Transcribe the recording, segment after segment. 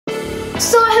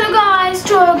So hello guys,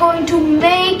 today we're going to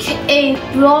make a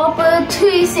proper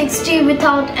 360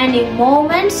 without any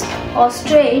movements or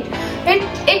straight.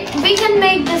 We can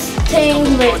make this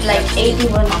thing with like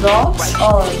 81 blocks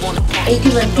or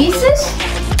 81 pieces.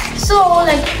 So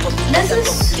like this is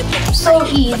so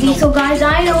easy. So guys,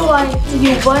 I know why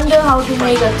you wonder how to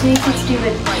make a 360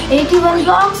 with 81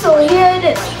 blocks. So here it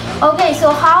is. Okay, so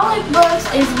how it works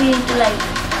is we need to like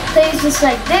place this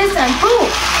like this and boom.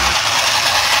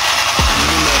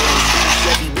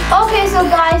 Okay, so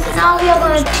guys, now we are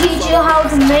going to teach you how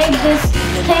to make this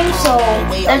thing, so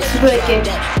let's break it.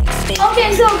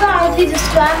 Okay, so guys, we just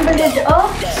scrambled it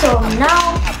up, so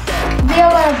now we are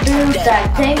going to build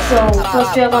that thing. So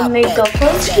first we are going to make the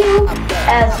first cube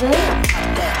as well.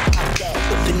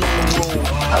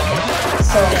 Okay,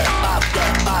 so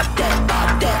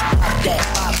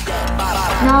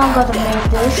now I'm going to make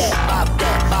this.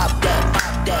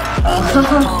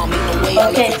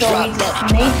 Okay, so we just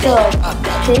made the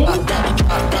thing.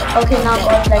 Okay, now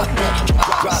got like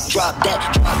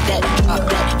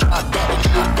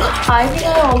I think I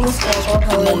almost forgot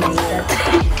how to make that.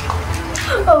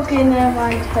 Okay, never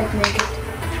mind, like make it.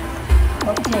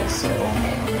 Okay, so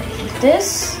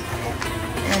this,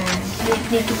 and we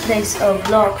need to place a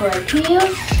block right here,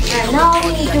 and now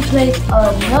we need to place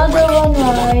another one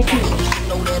right here.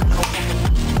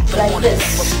 Like this,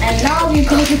 and now we're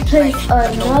going to place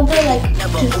another, like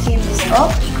to seal this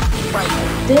up like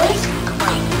this.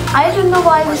 I don't know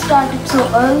why we started so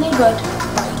early, but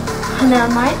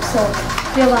never mind. So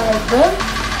we're going like this.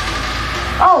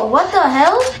 Oh, what the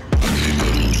hell?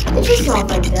 It was not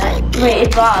like that. Wait,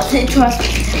 it was.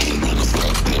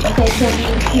 Okay, so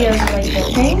here's like the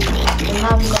thing. So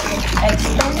now we're going to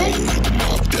extend it.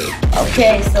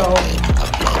 Okay, so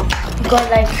we got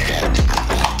like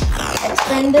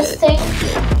extend this thing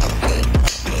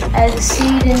as you see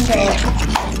it in the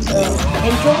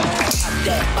intro.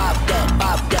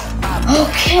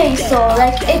 Okay, so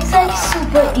like it's like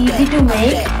super easy to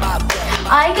make.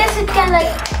 I guess it can like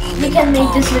we can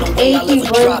make this with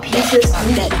 81 pieces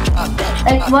too.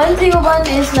 Like 101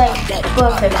 is like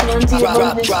perfect.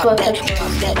 101 is perfect.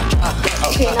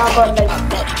 Okay, now got like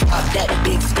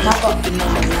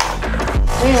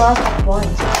wait, what's the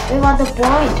point? Wait, what's the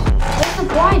point? What's the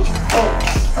point? Oh,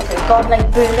 okay, got like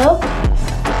build up.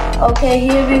 Okay,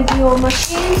 here will be your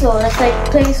machine. So let's like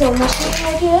place our machine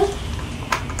right here.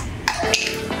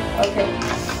 Okay.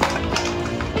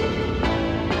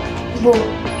 Boom.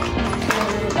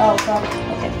 Oh god.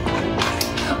 Okay.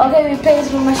 Okay, we place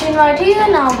the machine right here.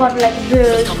 Now got like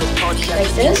build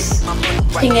like this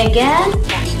thing again.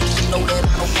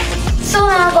 So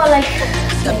now I got like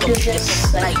do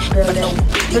this like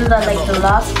build like the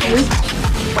last cube.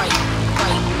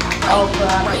 Oh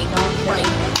god,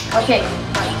 no. Okay.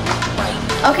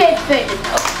 Okay, fit.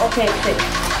 Okay, fit.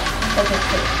 Okay,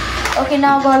 fit. Okay,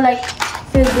 now I'm gonna like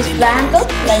fill this blank up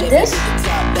like this.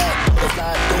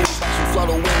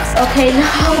 Okay,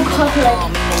 now I'm gonna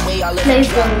like place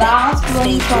the last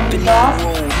one from the top.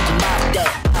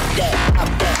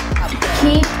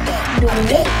 Keep doing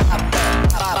it.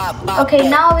 Okay,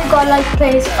 now we got like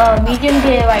place a medium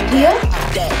gear right here.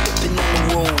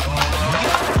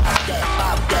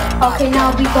 Okay,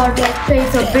 now we got like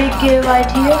place a big gear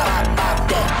right here.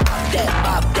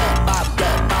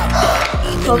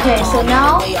 Okay, so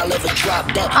now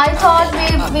I thought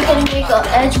we can make an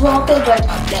edge walker, but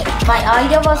my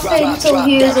idea was failed. So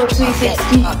here's a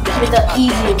 360 with an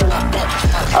easy one.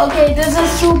 Okay, this is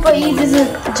super easy. So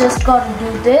just gotta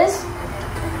do this.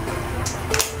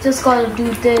 Just gotta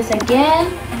do this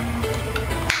again.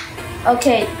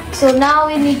 Okay, so now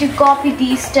we need to copy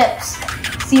these steps.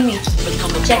 See me,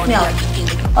 check me out.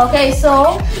 Okay,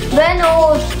 so when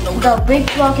the big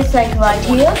block is like right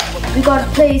here, we gotta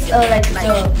place like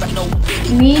the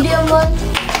medium one.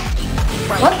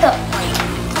 What the?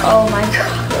 Oh my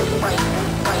god.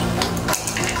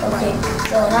 Okay,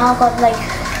 so now I got like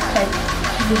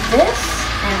do this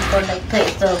and got like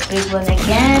place the big one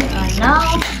again, and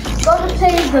now gotta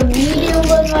place the medium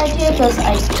one right here because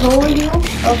I told you.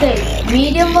 Okay,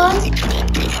 medium one.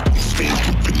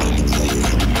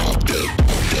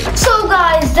 So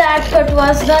guys, that cut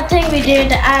was nothing. We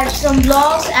did add some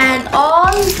blocks and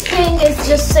all thing is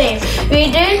just same. We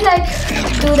didn't like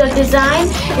do the design.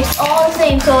 It's all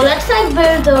same. So let's like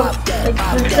build the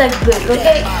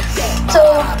okay.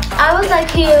 So I was like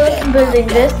here building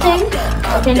this thing.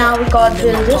 Okay, now we got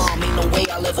build this.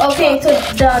 Okay, so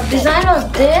the design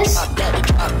was this,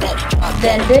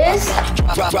 then this.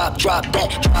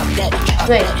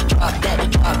 Wait.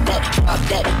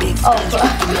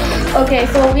 Oh, okay,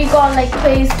 so we got like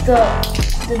place the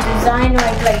design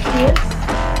right like here.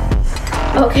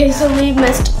 Okay, so we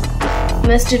messed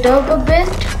it up a bit.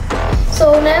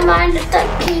 So never mind,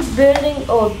 let's keep building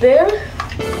or build.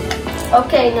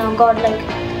 Okay, now God, like,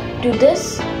 do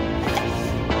this.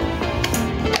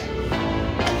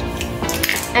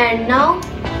 And now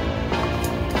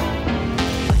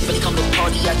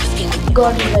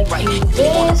God will like do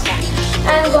this,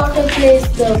 and God will place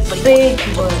the big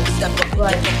one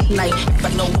right here.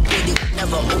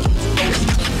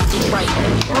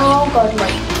 Now God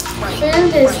like fill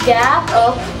this gap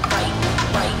up,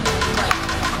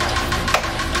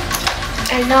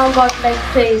 and now God like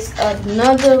place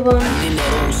another one.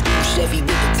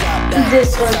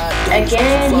 This one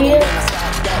again here.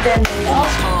 Then the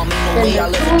last, then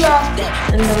the two last,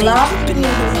 and the last two.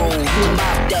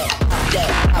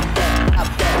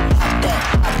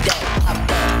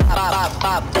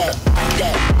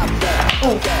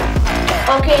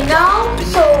 Okay, now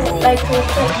so like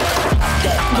let's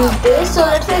do this. So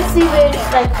let's see where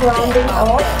it's like rounding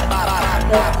off.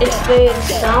 Like, it's where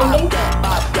it's rounding.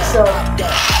 So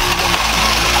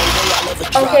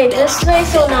okay, this way.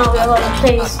 So now we're gonna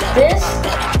place this.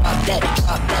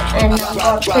 And now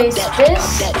God place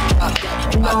this,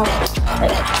 and now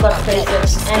God place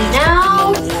this, and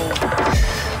now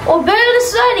our build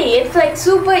is ready. It's like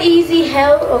super easy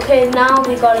hell. Okay, now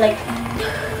we gotta like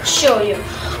show you.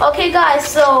 Okay guys,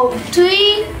 so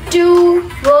 3, 2,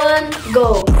 1,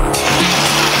 go.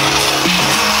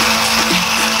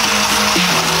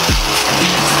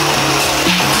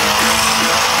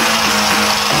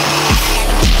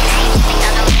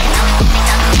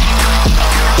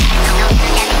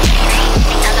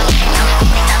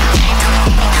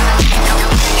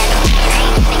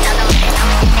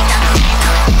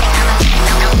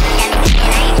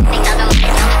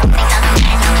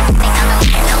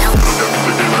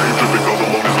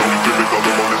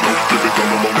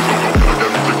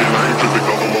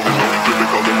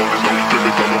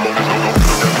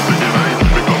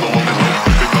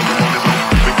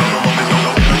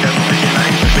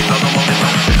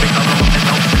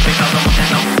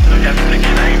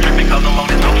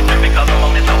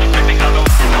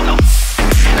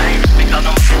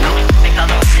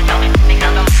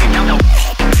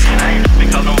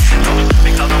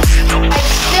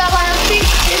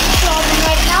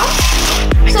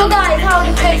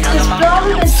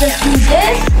 Just do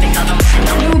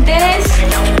this,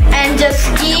 and just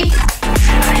keep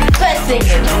pressing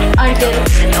it until,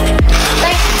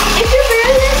 like, if you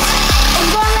build